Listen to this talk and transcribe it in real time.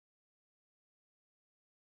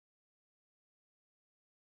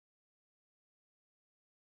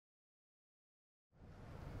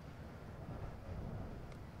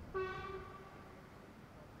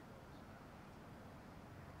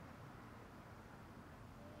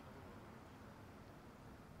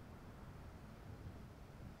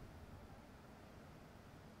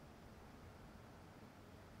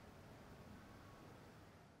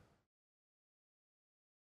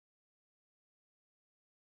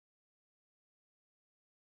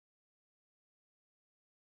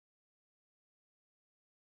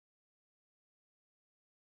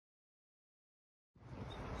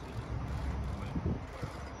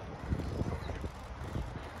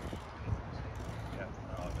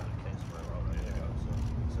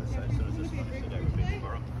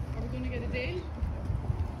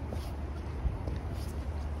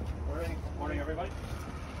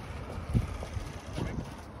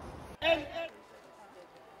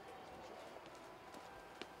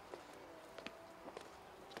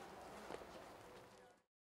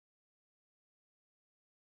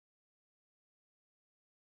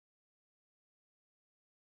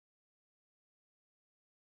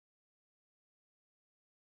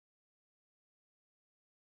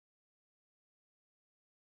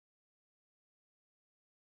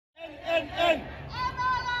Do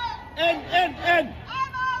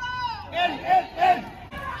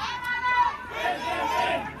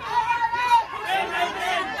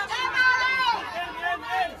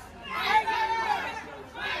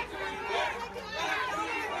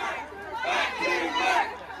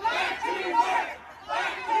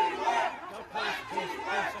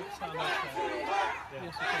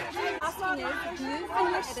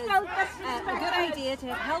you think it is a good idea to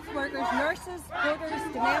have health workers, nurses, porters,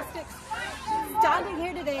 domestics standing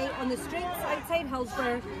here today on the streets outside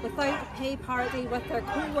Hillsborough without a pay parity with their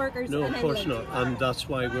co-workers? No, of course not, and that's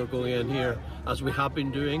why we're going in here, as we have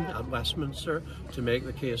been doing at Westminster, to make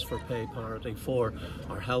the case for pay parity for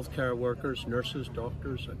our healthcare workers, nurses,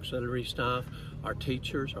 doctors, auxiliary staff, our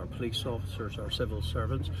teachers, our police officers, our civil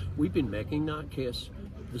servants. We've been making that case.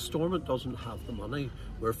 The Stormont doesn't have the money.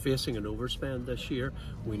 We're facing an overspend this year.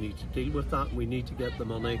 We need to deal with that. We need to get the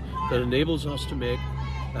money that enables us to make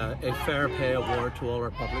a fair pay award to all our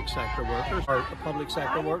public sector workers. Our public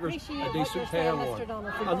sector workers a decent pay award.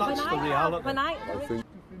 And that's the reality. How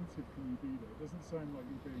definitive can you be there? It doesn't sound like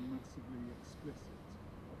you're being massively explicit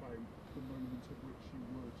about the moment at which you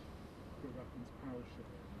would go back into power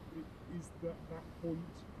sharing. Is that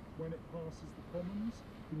point when it passes the Commons?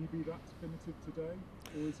 Can you be that definitive today,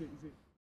 or is it